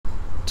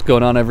What's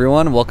going on,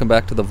 everyone? Welcome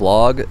back to the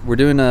vlog. We're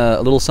doing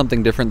a little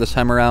something different this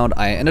time around.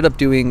 I ended up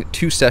doing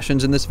 2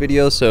 sessions in this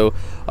video, so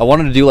I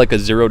wanted to do like a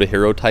 0 to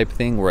hero type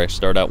thing where I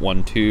start at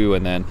 1-2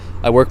 and then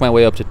I work my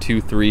way up to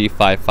 2-3,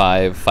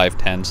 5-5,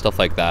 5-10, stuff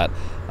like that.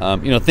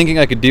 You know, thinking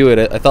I could do it,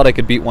 I thought I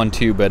could beat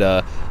 1-2, but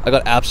I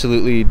got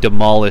absolutely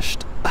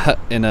demolished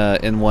in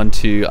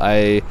 1-2.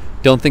 I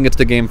don't think it's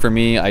the game for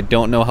me. I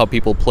don't know how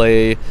people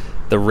play.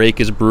 The rake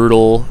is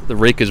brutal. The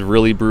rake is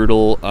really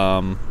brutal,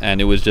 and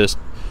it was just,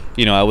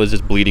 you know, I was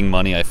just bleeding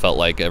money. I felt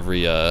like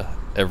every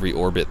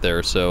orbit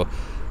there. So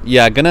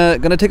yeah,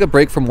 gonna take a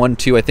break from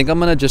 1-2. I think I'm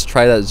gonna just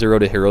try that 0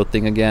 to hero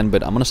thing again,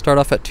 but I'm gonna start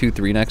off at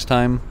 2-3 next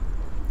time.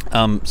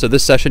 So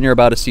this session you're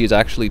about to see is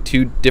actually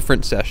 2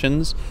 different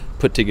sessions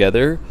put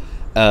together.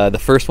 The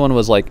first one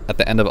was like at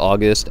the end of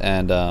August,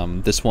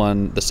 and this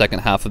one, the second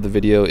half of the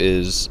video,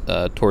 is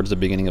towards the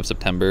beginning of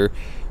September.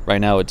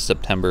 Right now it's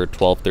September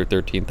 12th or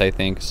 13th, I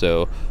think,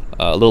 so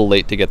a little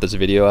late to get this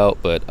video out,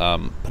 but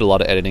put a lot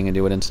of editing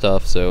into it and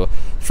stuff. So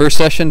first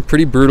session,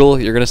 pretty brutal.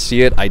 You're gonna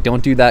see it. I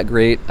don't do that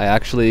great. I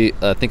actually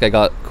think I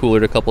got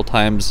coolered a couple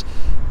times.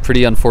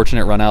 Pretty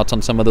unfortunate runouts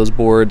on some of those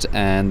boards.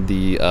 And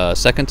the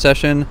second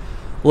session,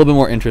 a little bit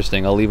more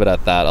interesting. I'll leave it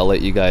at that. I'll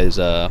let you guys,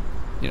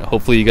 you know,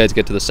 hopefully you guys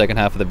get to the second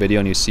half of the video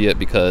and you see it,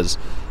 because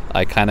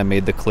I kind of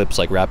made the clips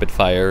like rapid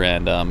fire,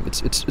 and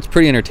it's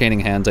pretty entertaining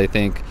hands, I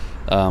think.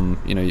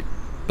 You know,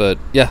 but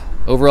yeah,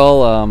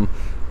 overall,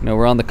 you know,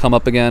 we're on the come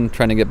up again,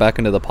 trying to get back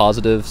into the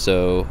positive.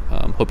 So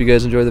hope you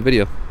guys enjoy the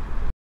video.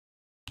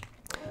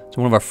 So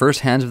one of our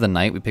first hands of the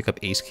night, we pick up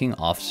Ace King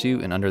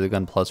offsuit and under the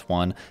gun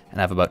 +1, and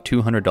have about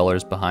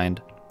 $200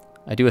 behind.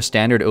 I do a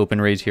standard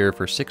open raise here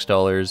for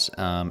 $6,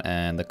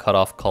 and the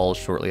cutoff calls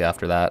shortly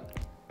after that.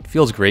 It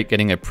feels great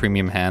getting a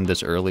premium hand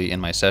this early in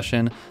my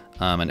session,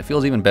 and it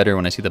feels even better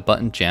when I see the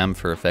button jam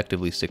for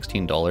effectively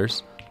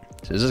 $16.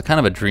 So this is kind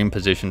of a dream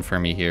position for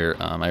me here.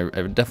 I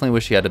definitely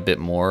wish he had a bit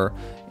more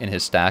in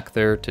his stack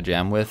there to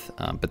jam with,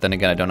 but then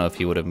again, I don't know if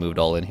he would have moved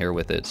all in here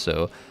with it.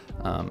 So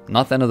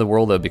not the end of the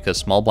world though, because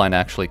small blind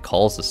actually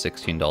calls the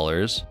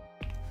 $16.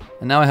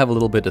 And now I have a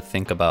little bit to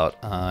think about.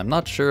 I'm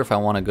not sure if I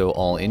want to go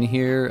all in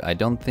here. I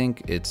don't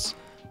think it's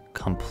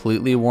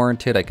completely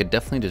warranted. I could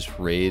definitely just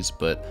raise,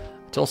 but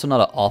it's also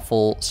not an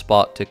awful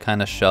spot to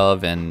kind of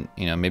shove and,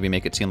 you know, maybe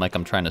make it seem like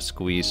I'm trying to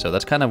squeeze. So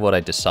that's kind of what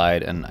I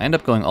decide, and I end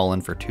up going all in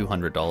for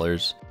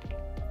 $200.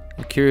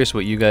 I'm curious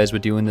what you guys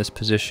would do in this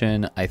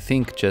position. I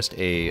think just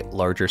a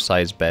larger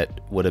size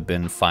bet would have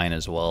been fine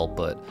as well,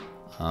 but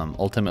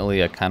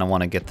ultimately I kind of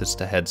want to get this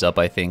to heads up,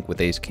 I think,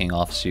 with Ace King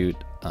offsuit,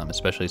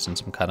 especially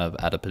since I'm kind of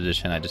out of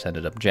position. I just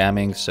ended up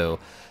jamming, so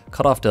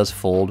cutoff does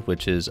fold,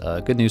 which is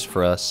good news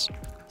for us.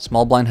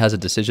 Small blind has a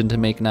decision to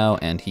make now,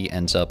 and he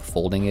ends up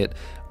folding it,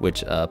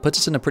 which puts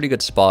us in a pretty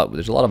good spot.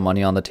 There's a lot of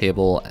money on the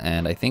table,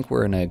 and I think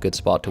we're in a good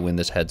spot to win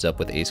this heads up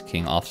with Ace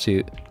King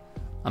offsuit.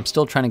 I'm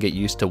still trying to get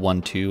used to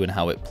 1-2 and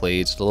how it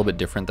plays. It's a little bit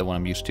different than what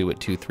I'm used to at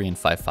 2-3 and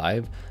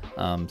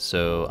 5-5.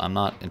 So I'm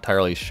not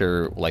entirely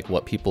sure like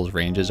what people's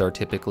ranges are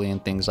typically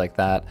and things like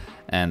that,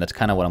 and that's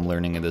kind of what I'm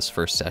learning in this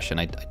first session.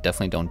 I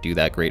definitely don't do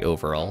that great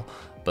overall.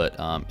 But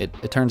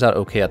it turns out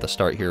okay at the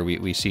start here.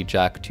 We see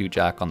Jack 2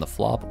 Jack on the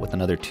flop with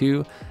another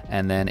 2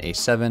 and then a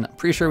 7. I'm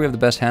pretty sure we have the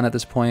best hand at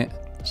this point.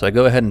 So I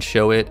go ahead and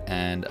show it,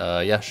 and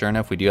yeah, sure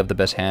enough, we do have the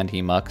best hand.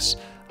 He mucks.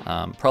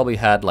 Probably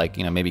had like,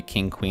 you know, maybe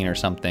King Queen or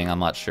something. I'm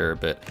not sure,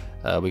 but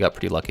we got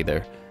pretty lucky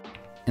there.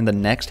 In the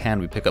next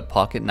hand, we pick up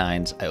pocket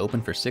 9s. I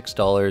open for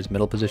 $6,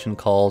 middle position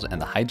calls, and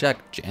the hijack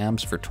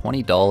jams for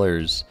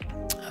 $20.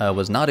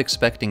 Was not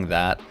expecting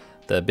that.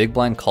 The big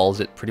blind calls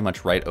it pretty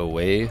much right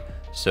away.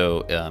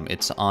 So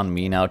it's on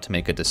me now to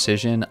make a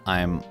decision.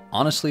 I'm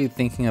honestly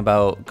thinking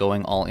about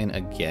going all in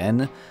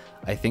again.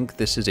 I think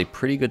this is a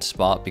pretty good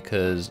spot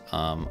because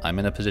I'm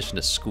in a position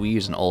to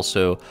squeeze, and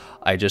also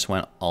I just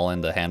went all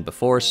in the hand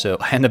before, so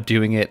I end up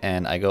doing it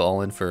and I go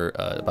all in for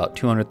about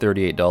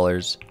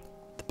 $238.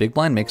 The big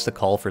blind makes the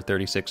call for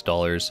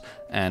 $36,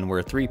 and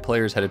we're 3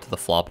 players headed to the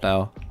flop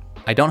now.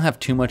 I don't have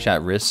too much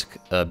at risk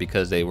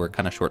because they were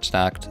kind of short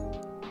stacked.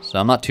 So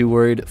I'm not too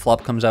worried.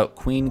 Flop comes out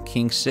Queen,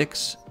 King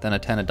 6, then a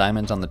 10 of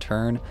diamonds on the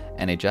turn,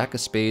 and a Jack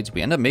of spades.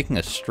 We end up making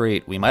a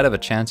straight. We might have a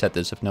chance at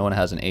this if no one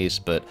has an ace,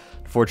 but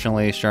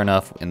fortunately, sure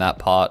enough, in that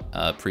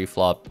pot,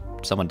 pre-flop,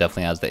 someone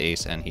definitely has the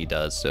ace, and he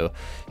does. So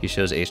he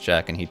shows ace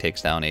jack, and he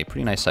takes down a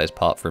pretty nice sized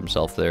pot for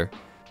himself there.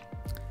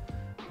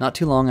 Not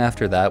too long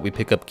after that, we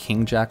pick up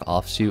King Jack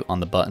offsuit on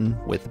the button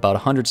with about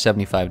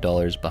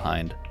 $175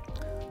 behind.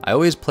 I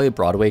always play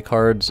Broadway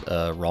cards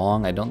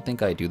wrong. I don't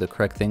think I do the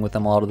correct thing with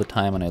them a lot of the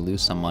time, and I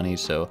lose some money,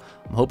 so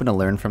I'm hoping to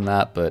learn from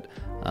that. But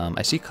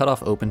I see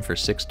cutoff open for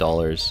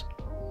 $6,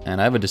 and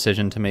I have a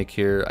decision to make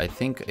here. I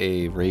think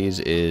a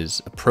raise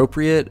is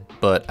appropriate,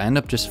 but I end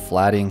up just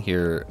flatting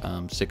here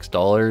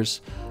 $6.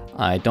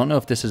 I don't know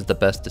if this is the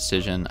best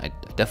decision. I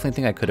definitely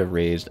think I could have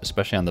raised,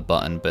 especially on the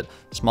button, but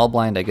small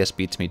blind I guess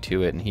beats me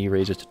to it, and he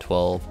raises to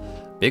 12.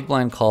 Big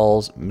blind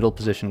calls, middle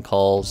position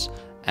calls,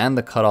 and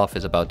the cutoff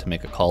is about to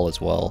make a call as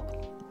well.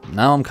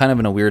 Now I'm kind of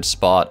in a weird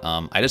spot.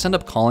 I just end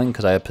up calling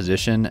because I have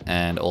position,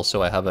 and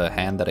also I have a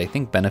hand that I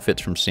think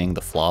benefits from seeing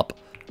the flop.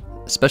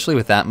 especially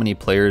with that many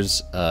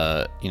players,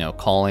 you know,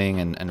 calling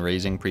and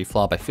raising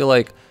pre-flop. I feel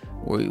like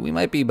we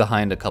might be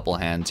behind a couple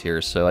hands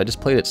here, so I just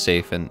played it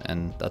safe,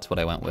 and that's what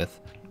I went with.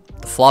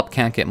 The flop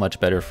can't get much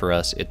better for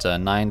us. It's a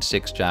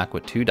 9-6 jack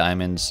with 2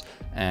 diamonds,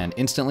 and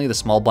instantly the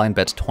small blind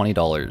bets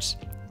 $20.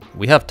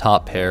 We have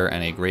top pair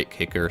and a great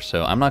kicker,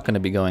 so I'm not going to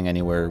be going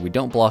anywhere. We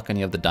don't block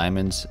any of the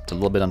diamonds. It's a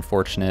little bit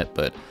unfortunate,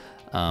 but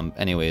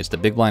anyways, the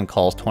big blind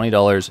calls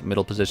 $20,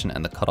 middle position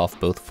and the cutoff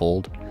both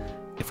fold.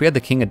 If we had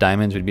the king of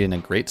diamonds, we'd be in a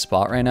great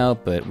spot right now,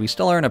 but we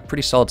still are in a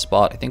pretty solid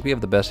spot. I think we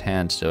have the best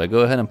hand, so I go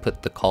ahead and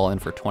put the call in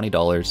for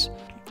 $20.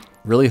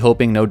 Really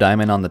hoping no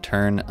diamond on the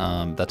turn.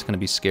 That's going to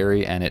be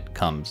scary, and it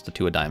comes, the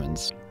 2 of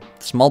diamonds.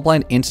 The small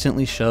blind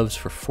instantly shoves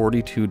for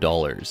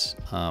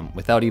 $42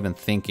 without even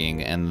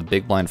thinking, and the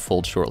big blind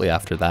folds shortly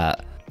after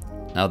that.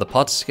 Now the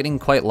pot's getting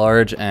quite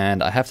large,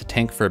 and I have to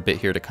tank for a bit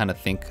here to kind of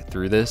think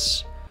through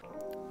this.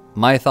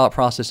 My thought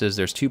process is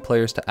there's 2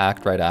 players to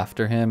act right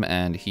after him,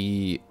 and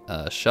he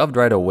shoved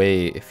right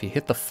away. If he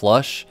hit the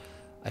flush,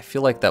 I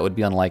feel like that would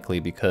be unlikely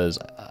because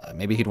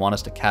maybe he'd want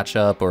us to catch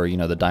up, or, you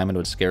know, the diamond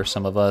would scare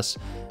some of us.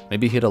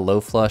 Maybe he hit a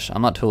low flush,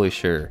 I'm not totally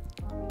sure.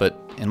 But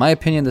in my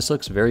opinion, this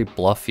looks very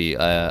bluffy.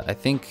 I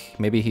think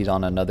maybe he's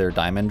on another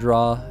diamond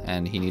draw,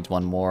 and he needs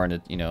one more,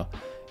 and you know,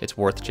 it's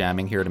worth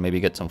jamming here to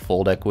maybe get some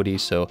fold equity.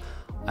 So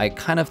I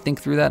kind of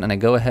think through that, and I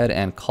go ahead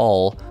and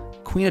call.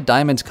 Queen of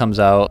diamonds comes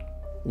out.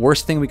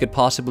 Worst thing we could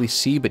possibly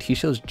see, but he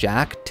shows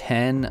Jack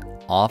 10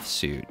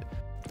 offsuit.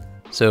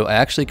 So I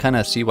actually kind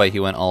of see why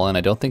he went all in.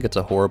 I don't think it's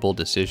a horrible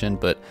decision,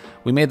 but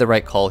we made the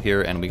right call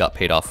here and we got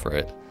paid off for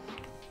it.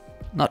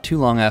 Not too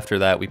long after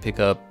that, we pick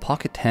up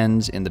pocket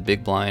 10s in the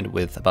big blind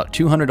with about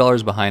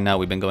 $200 behind now.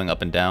 We've been going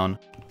up and down.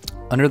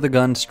 Under the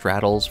gun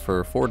straddles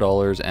for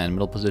 $4 and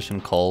middle position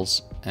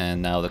calls,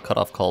 and now the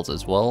cutoff calls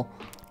as well.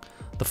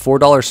 The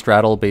 $4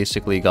 straddle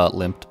basically got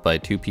limped by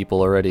 2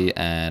 people already,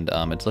 and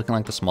it's looking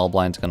like the small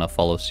blind's gonna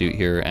follow suit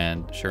here,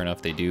 and sure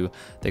enough they do.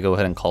 They go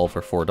ahead and call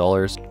for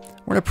 $4.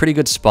 We're in a pretty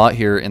good spot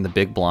here in the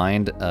big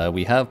blind.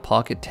 We have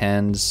pocket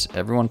 10s,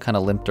 everyone kind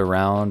of limped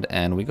around,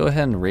 and we go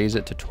ahead and raise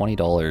it to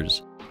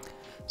 $20.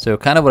 So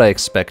kind of what I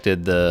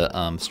expected.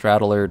 The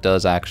straddler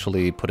does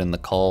actually put in the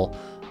call.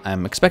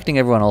 I'm expecting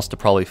everyone else to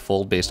probably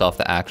fold based off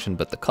the action,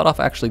 but the cutoff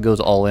actually goes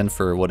all in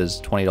for what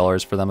is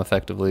 $20 for them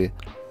effectively.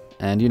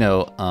 And you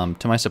know,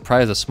 to my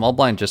surprise, the small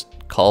blind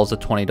just calls the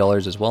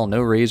 $20 as well.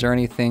 No raise or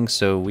anything,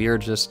 so we are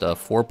just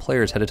 4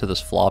 players headed to this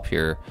flop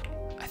here.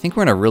 I think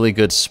we're in a really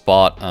good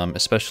spot,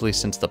 especially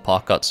since the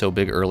pot got so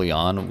big early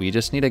on. We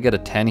just need to get a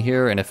 10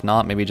 here, and if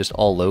not, maybe just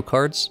all low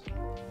cards.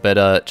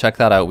 But check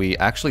that out. We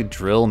actually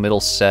drill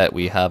middle set.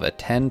 We have a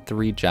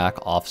 10-3 jack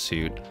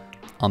offsuit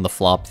on the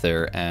flop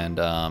there, and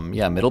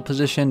yeah, middle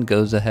position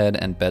goes ahead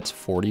and bets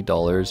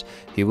 $40.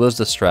 He was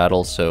the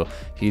straddle, so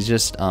he's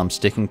just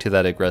sticking to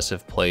that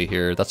aggressive play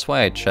here. That's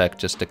why I check,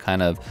 just to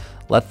kind of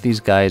let these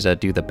guys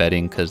do the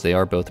betting, because they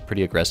are both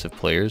pretty aggressive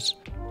players.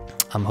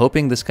 I'm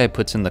hoping this guy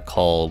puts in the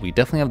call. We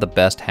definitely have the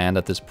best hand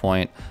at this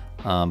point,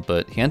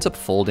 but he ends up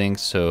folding,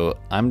 so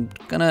I'm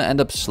gonna end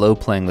up slow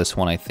playing this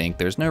one. I think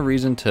there's no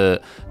reason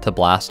to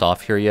blast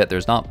off here yet.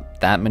 There's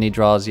not that many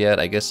draws yet.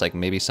 I guess like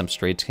maybe some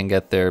straights can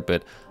get there,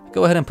 but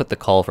go ahead and put the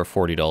call for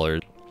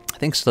 $40. I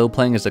think slow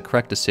playing is the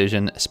correct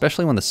decision,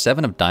 especially when the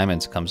 7 of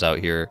diamonds comes out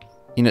here.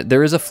 You know,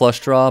 there is a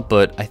flush draw,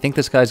 but I think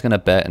this guy's gonna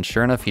bet, and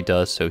sure enough he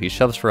does, so he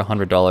shoves for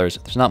 $100.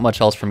 There's not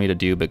much else for me to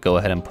do but go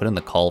ahead and put in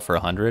the call for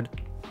 100.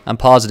 I'm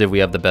positive we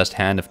have the best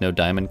hand if no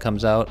diamond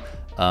comes out.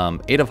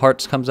 8 of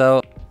hearts comes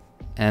out,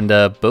 and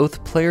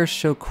both players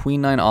show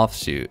queen 9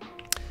 offsuit.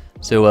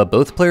 So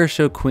both players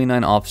show queen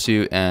 9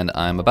 offsuit, and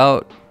I'm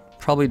about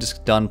probably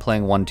just done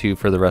playing 1-2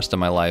 for the rest of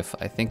my life.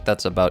 I think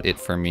that's about it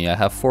for me. I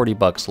have 40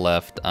 bucks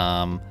left.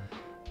 Don't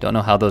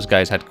know how those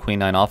guys had queen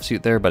 9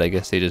 offsuit there, but I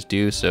guess they just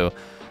do, so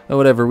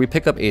whatever. We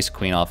pick up ace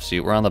queen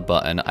offsuit. We're on the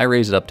button. I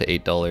raise it up to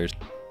 $8.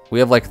 We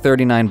have like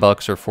 39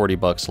 bucks or 40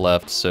 bucks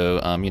left, so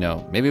you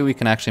know, maybe we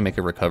can actually make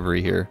a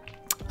recovery here.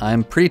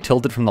 I'm pretty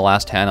tilted from the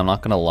last hand, I'm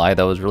not gonna lie.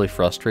 That was really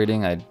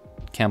frustrating. I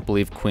can't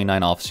believe queen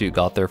 9 offsuit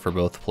got there for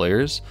both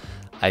players.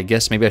 I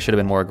guess maybe I should have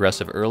been more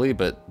aggressive early,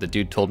 but the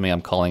dude told me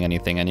I'm calling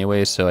anything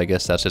anyway, so I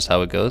guess that's just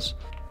how it goes.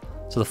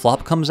 So the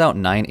flop comes out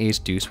 9 ace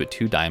deuce with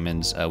 2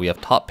 diamonds. We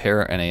have top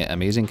pair and an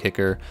amazing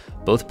kicker.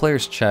 Both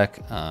players check.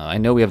 I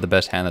know we have the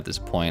best hand at this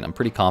point. I'm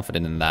pretty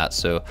confident in that,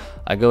 so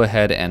I go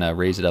ahead and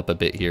raise it up a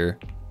bit here.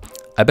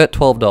 I bet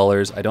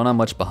 $12. I don't have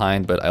much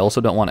behind, but I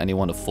also don't want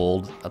anyone to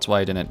fold. That's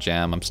why I didn't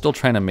jam. I'm still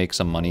trying to make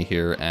some money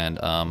here and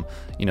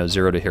you know,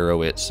 0 to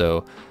hero it.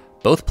 So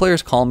both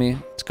players call me.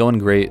 It's going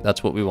great.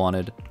 That's what we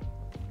wanted.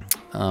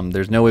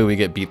 There's no way we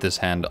get beat this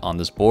hand on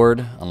this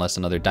board unless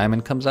another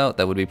diamond comes out.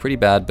 That would be pretty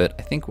bad, but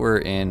I think we're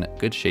in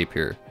good shape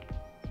here.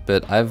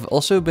 But I've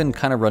also been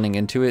kind of running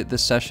into it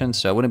this session,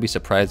 so I wouldn't be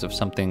surprised if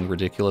something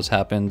ridiculous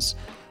happens.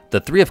 The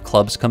 3 of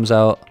clubs comes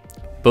out.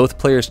 Both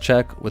players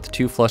check with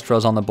 2 flush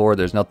draws on the board.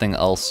 There's nothing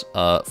else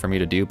for me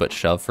to do but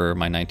shove for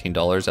my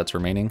 $19 that's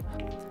remaining.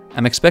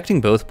 I'm expecting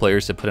both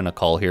players to put in a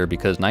call here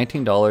because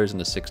 $19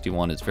 into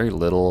 61 is very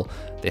little.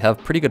 They have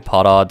pretty good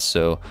pot odds,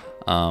 so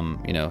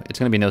You know, it's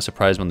going to be no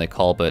surprise when they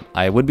call, but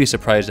I would be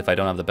surprised if I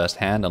don't have the best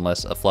hand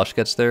unless a flush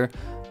gets there.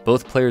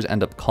 Both players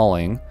end up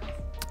calling,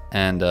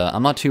 and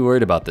I'm not too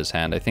worried about this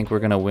hand. I think we're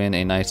going to win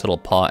a nice little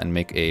pot and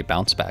make a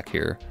bounce back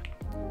here.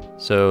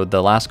 So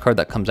the last card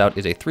that comes out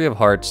is a 3 of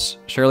hearts.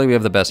 Surely we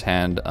have the best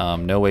hand.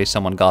 No way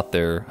someone got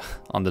there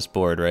on this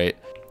board, right?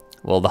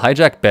 Well, the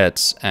hijack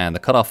bets and the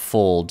cutoff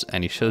folds,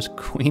 and he shows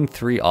queen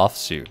 3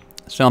 offsuit.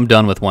 So I'm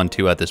done with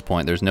 1-2 at this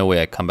point. There's no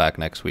way I come back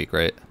next week,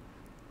 right?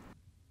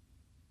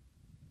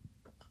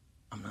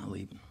 I'm not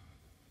leaving.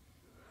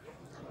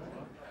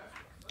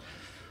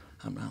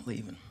 I'm not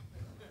leaving.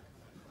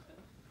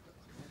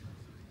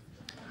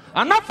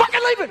 I'm not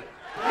fucking leaving!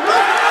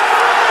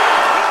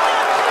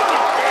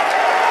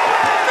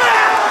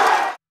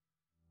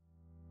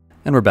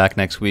 And we're back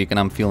next week, and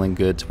I'm feeling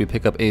good. So we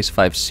pick up ace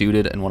 5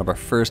 suited in one of our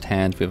first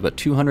hands. We have about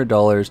 $200,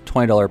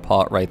 $20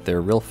 pot right there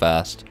real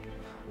fast.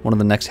 One of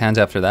the next hands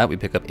after that, we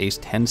pick up ace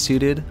 10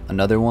 suited,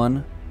 another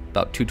one,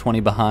 about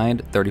 $220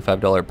 behind,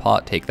 $35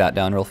 pot, take that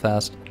down real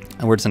fast.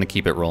 And we're just gonna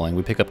keep it rolling.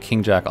 We pick up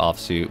king jack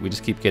offsuit, we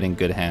just keep getting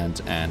good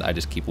hands, and I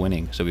just keep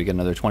winning. So we get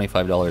another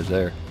 $25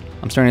 there.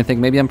 I'm starting to think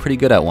maybe I'm pretty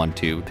good at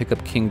 1-2. We pick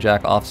up king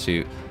jack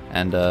offsuit,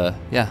 and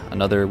yeah,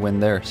 another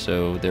win there.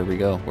 So there we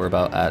go. We're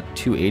about at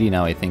 280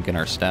 now, I think, in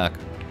our stack.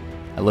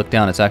 I look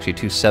down, it's actually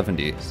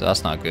 270, so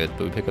that's not good.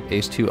 But we pick up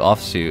ace 2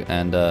 offsuit,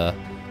 and we're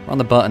on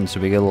the button, so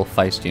we get a little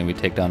feisty, and we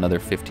take down another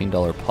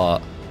 $15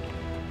 pot.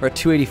 We're at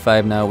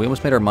 285 now. We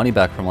almost made our money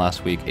back from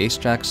last week. Ace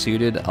jack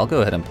suited, I'll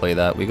go ahead and play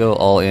that. We go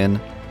all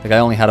in. The guy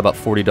only had about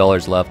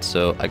 $40 left,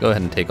 so I go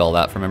ahead and take all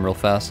that from him real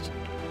fast.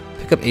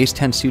 Pick up ace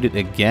 10 suited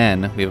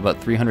again. We have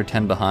about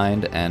 310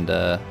 behind, and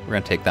we're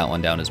going to take that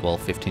one down as well.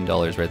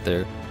 $15 right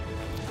there.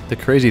 The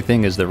crazy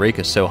thing is the rake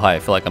is so high, I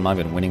feel like I'm not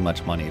even winning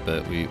much money,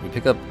 but we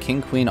pick up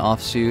king queen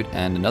offsuit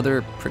and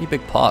another pretty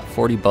big pot,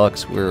 40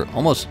 bucks. We're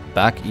almost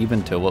back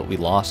even to what we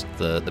lost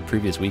the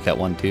previous week at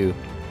 1-2.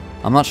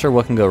 I'm not sure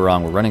what can go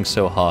wrong. We're running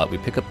so hot. We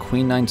pick up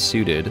queen 9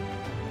 suited.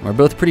 And we're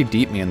both pretty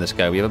deep, me and this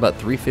guy. We have about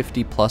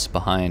 350 plus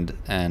behind,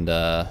 and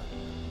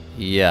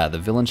yeah, the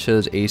villain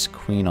shows ace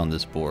queen on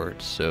this board,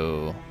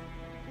 so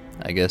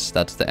I guess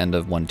that's the end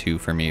of 1-2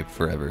 for me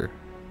forever.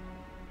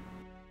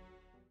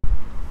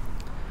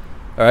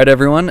 Alright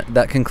everyone,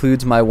 that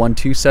concludes my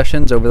 1-2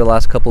 sessions over the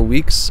last couple of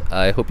weeks.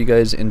 I hope you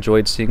guys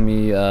enjoyed seeing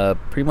me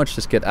pretty much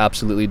just get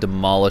absolutely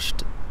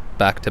demolished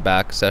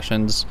back-to-back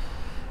sessions.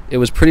 It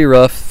was pretty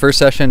rough. First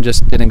session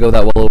just didn't go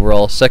that well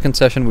overall. Second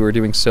session we were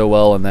doing so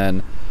well, and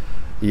then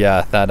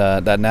yeah,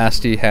 that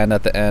nasty hand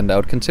at the end, I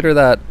would consider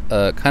that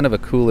kind of a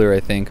cooler,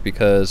 I think,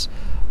 because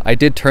I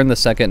did turn the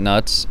second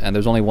nuts, and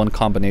there's only one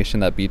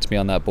combination that beats me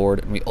on that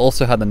board, and we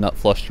also had the nut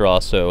flush draw,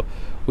 so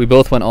we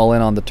both went all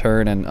in on the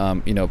turn,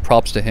 and you know,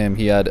 props to him.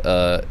 He had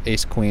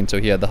ace queen, so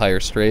he had the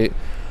higher straight.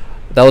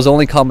 That was the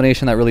only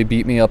combination that really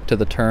beat me up to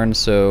the turn,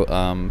 so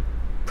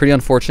pretty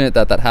unfortunate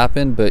that that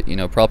happened, but you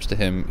know, props to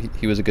him.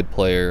 He was a good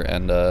player,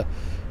 and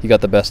he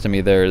got the best of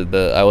me there.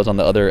 I was on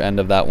the other end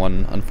of that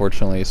one,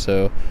 unfortunately,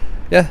 so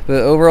yeah,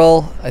 but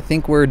overall, I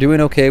think we're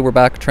doing okay. We're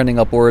back trending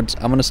upwards.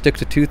 I'm going to stick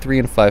to 2-3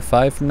 and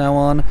 5-5 from now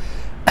on.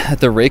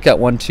 The rake at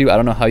 1-2, I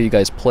don't know how you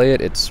guys play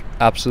it. It's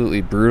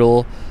absolutely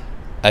brutal.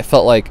 I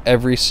felt like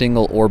every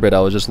single orbit I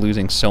was just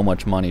losing so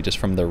much money just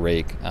from the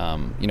rake.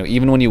 You know,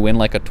 even when you win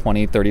like a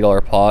 $20,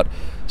 $30 pot,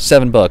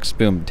 $7,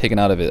 boom, taken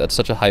out of it. That's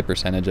such a high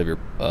percentage of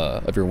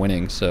your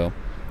winnings. So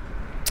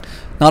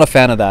not a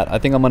fan of that. I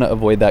think I'm going to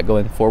avoid that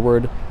going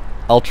forward.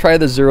 I'll try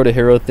the 0 to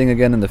hero thing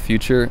again in the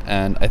future,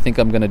 and I think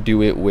I'm going to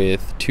do it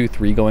with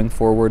 2-3 going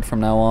forward from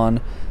now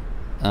on.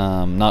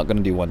 Not going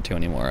to do 1-2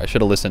 anymore. I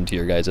should have listened to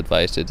your guys'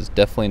 advice. It is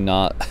definitely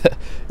not...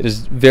 it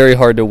is very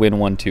hard to win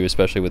 1-2,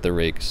 especially with the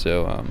rake.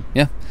 So,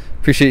 yeah.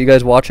 Appreciate you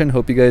guys watching.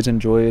 Hope you guys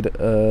enjoyed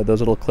those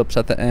little clips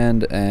at the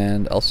end,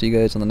 and I'll see you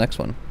guys on the next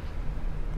one.